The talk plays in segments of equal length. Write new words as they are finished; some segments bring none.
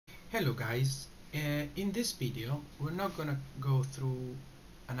Hello guys, in this video we're not gonna go through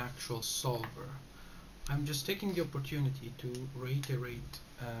an actual solver. I'm just taking the opportunity to reiterate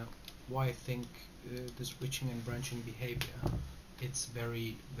why I think the switching and branching behavior it's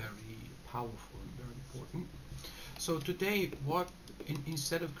very powerful and very important. So today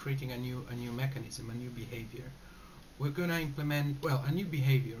instead of creating a new mechanism, a new behavior, we're gonna implement a new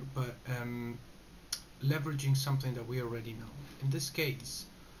behavior but leveraging something that we already know. In this case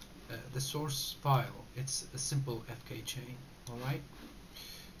the source file, it's a simple FK chain. Alright,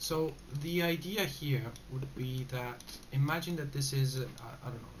 so the idea here would be that imagine that this is I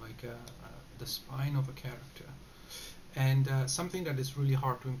don't know, like the spine of a character, and something that is really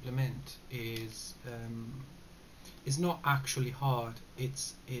hard to implement is not actually hard.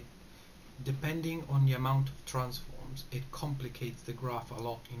 It depending on the amount of transforms, it complicates the graph a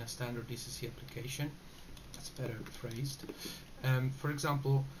lot in a standard DCC application. That's better phrased. For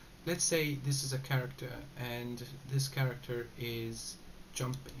example, let's say this is a character and this character is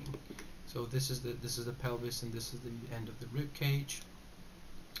jumping. So this is the pelvis and this is the end of the rib cage.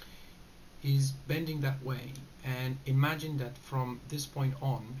 He's bending that way, and imagine that from this point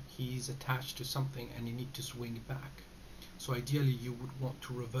on he's attached to something and you need to swing it back. So ideally you would want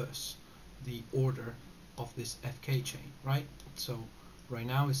to reverse the order of this FK chain, right? So right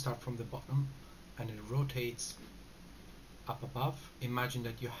now it starts from the bottom and it rotates up above. Imagine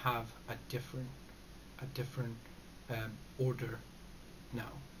that you have a different order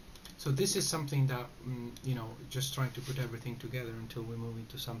now. So this is something that just trying to put everything together until we move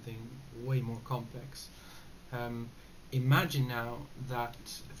into something way more complex. Imagine now that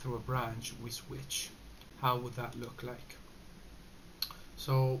through a branch we switch. How would that look like?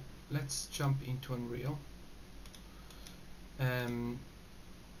 So let's jump into Unreal and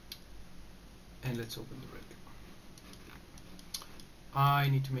let's open the rig. I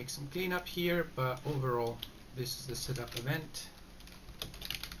need to make some cleanup here, but overall this is the setup event.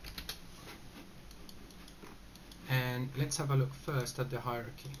 And let's have a look first at the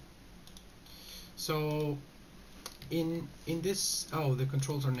hierarchy. So in this, the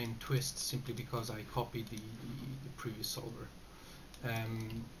controls are named twist simply because I copied the previous solver.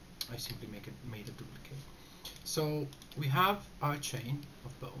 I simply made a duplicate. So we have our chain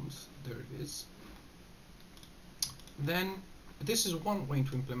of bones. There it is. Then this is one way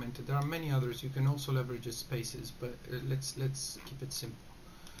to implement it. There are many others. You can also leverage the spaces, but let's keep it simple.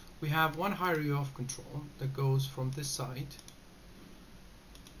 We have one hierarchy of control that goes from this side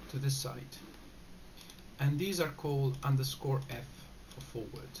to this side, and these are called _F for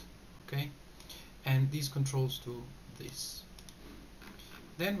forward, okay? And these controls do this.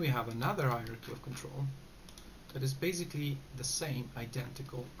 Then we have another hierarchy of control that is basically the same,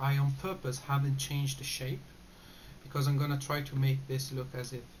 identical. I on purpose haven't changed the shape because I'm going to try to make this look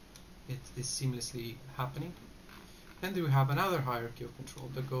as if it is seamlessly happening. Then we have another hierarchy of control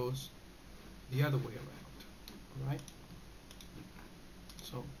that goes the other way around. Alright?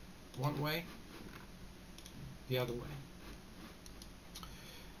 So one way, the other way.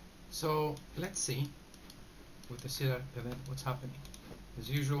 So let's see with the setup event what's happening. As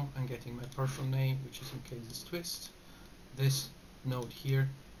usual, I'm getting my partial name, which is in case it's twist. This node here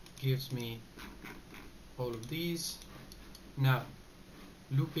gives me all of these. Now,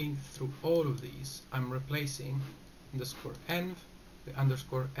 looping through all of these, I'm replacing _env, the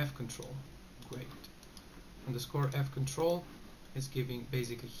 _f control. Great. _f control is giving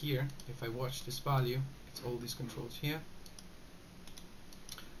basically here, if I watch this value, it's all these controls here.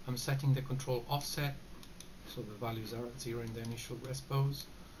 I'm setting the control offset, so the values are at 0 in the initial rest pose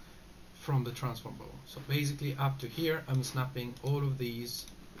from the transform bow. So basically up to here, I'm snapping all of these.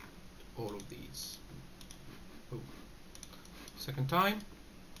 Boom. Second time,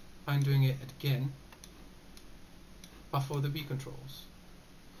 I'm doing it again, but for the B controls.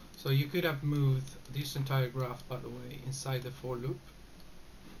 So you could have moved this entire graph, by the way, inside the for loop,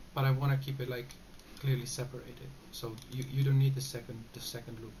 but I want to keep it like clearly separated. So you don't need the second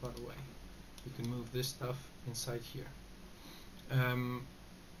loop, by the way. You can move this stuff inside here.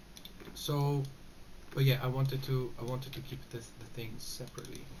 But yeah, I wanted to keep the things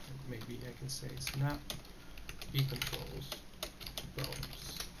separately. Maybe I can say snap B controls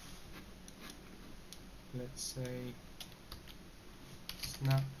bones. Let's say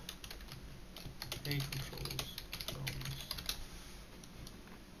snap A controls bones.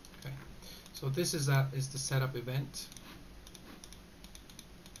 Okay, so this is the setup event.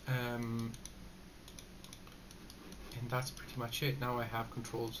 And that's pretty much it. Now I have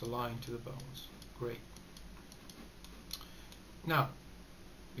controls aligned to the bones. Great. Now,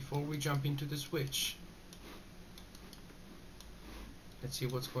 before we jump into the switch, let's see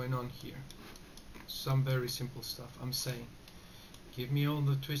what's going on here. Some very simple stuff. I'm saying, give me all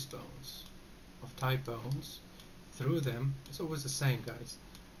the twist bones of type bones. Through them, it's always the same, guys.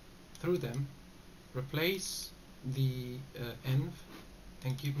 Through them, replace the env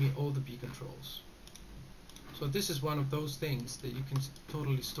and give me all the b controls. So this is one of those things that you can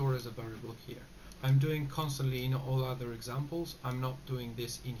totally store as a variable here. I'm doing constantly in all other examples. I'm not doing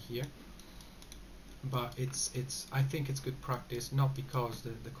this in here, but I think it's good practice, not because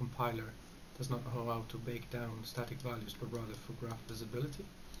the compiler does not know how to bake down static values, but rather for graph visibility.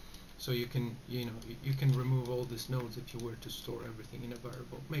 So you can remove all these nodes if you were to store everything in a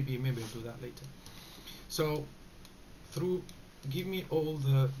variable. Maybe I'll do that later. So give me all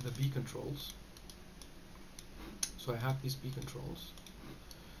the b controls. So I have these b controls,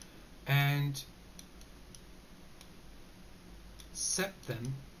 and set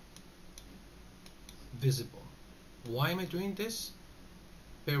them visible. Why am I doing this?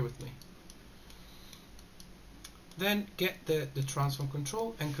 Bear with me. Then get the transform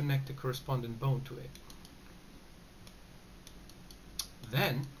control and connect the corresponding bone to it.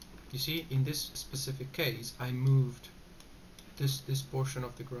 Then, you see, in this specific case, I moved this portion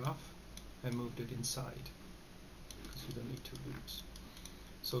of the graph, I moved it inside, because you don't need two loops.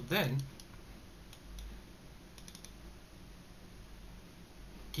 So then,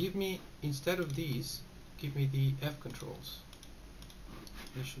 give me, instead of these, give me the F controls.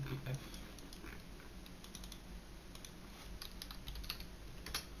 There should be F.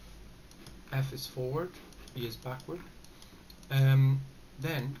 F is forward, B is backward.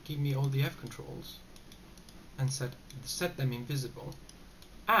 Then give me all the F controls and set them invisible,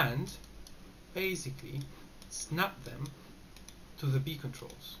 and basically snap them to the B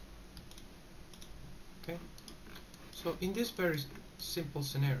controls. Okay? So in this very simple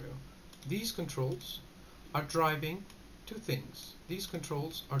scenario, these controls are driving two things. These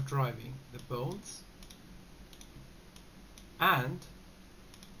controls are driving the bones and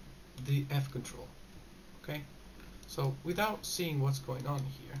the F control. Okay, so without seeing what's going on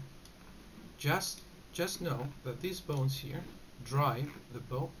here, just know that these bones here drive the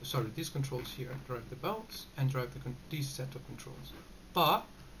these controls here drive the bones and drive these set of controls, but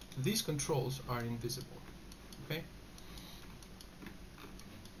these controls are invisible. Okay,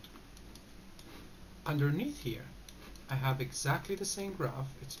 underneath here I have exactly the same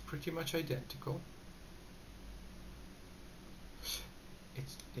graph. It's pretty much identical. It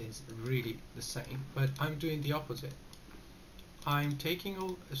is really the same, but I'm doing the opposite. I'm taking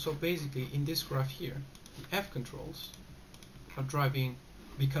all, so basically in this graph here, the F controls are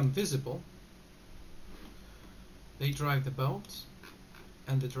become visible. They drive the bones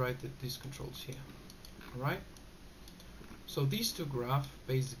and they drive these controls here. Alright? So these two graphs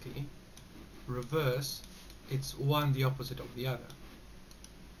basically reverse, it's one the opposite of the other.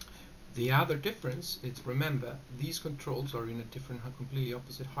 The other difference is, remember, these controls are in a different, completely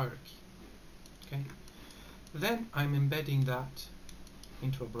opposite hierarchy. Okay. Then I'm embedding that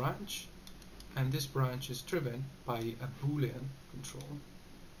into a branch, and this branch is driven by a Boolean control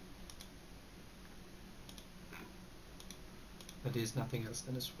that is nothing else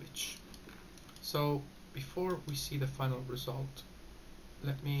than a switch. So before we see the final result,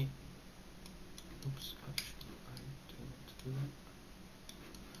 let me, oops, actually I didn't want to do that.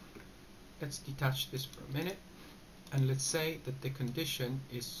 Let's detach this for a minute, and let's say that the condition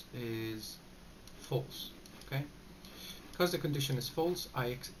is false. Okay, because the condition is false,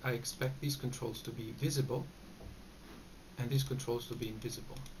 I expect these controls to be visible and these controls to be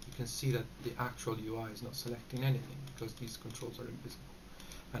invisible. You can see that the actual UI is not selecting anything because these controls are invisible,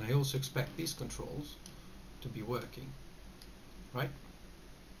 and I also expect these controls to be working. Right?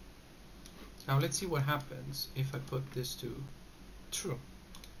 Now let's see what happens if I put this to true.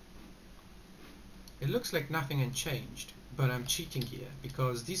 It looks like nothing had changed, but I'm cheating here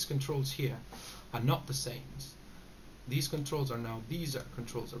because these controls here are not the same. These controls are now,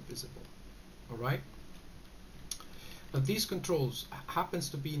 controls are visible. Alright? But these controls happens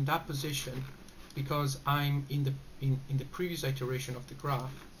to be in that position because I'm in the previous iteration of the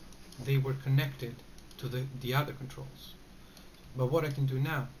graph, they were connected to the other controls. But what I can do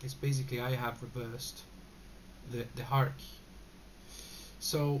now is basically I have reversed the hierarchy.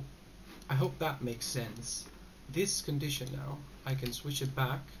 So I hope that makes sense. This condition now, I can switch it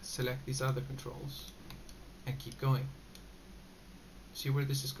back, select these other controls, and keep going. See where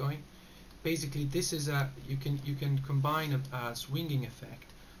this is going? Basically, this is you can combine a swinging effect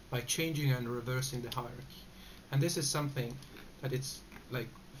by changing and reversing the hierarchy, and this is something that it's like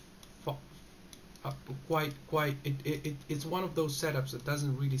it's one of those setups that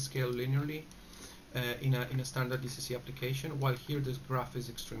doesn't really scale linearly, in a standard DCC application, while here this graph is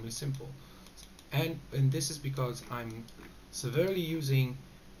extremely simple. And this is because I'm severely using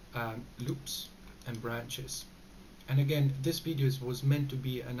loops and branches. And again, this video was meant to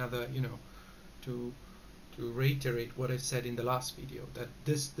be another, to reiterate what I said in the last video, that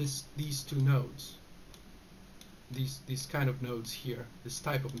these two nodes, these kind of nodes here, this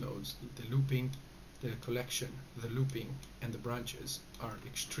type of nodes, the looping, the collection, the looping, and the branches are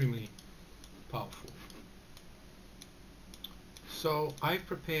extremely powerful. So I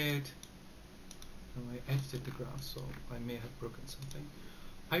prepared, I edited the graph, so I may have broken something.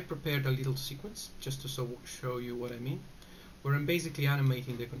 I prepared a little sequence just to show you what I mean, where I'm basically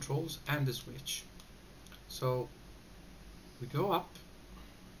animating the controls and the switch. So we go up,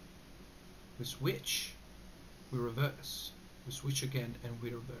 we switch, we reverse, we switch again, and we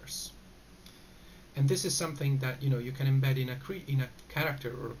reverse. And this is something that you can embed in a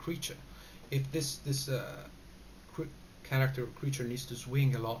character or a creature. If this character or creature needs to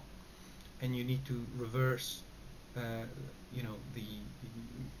swing a lot, and you need to reverse,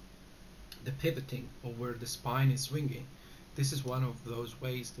 the pivoting, or where the spine is swinging, this is one of those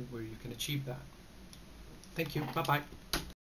ways where you can achieve that. Thank you. Bye bye.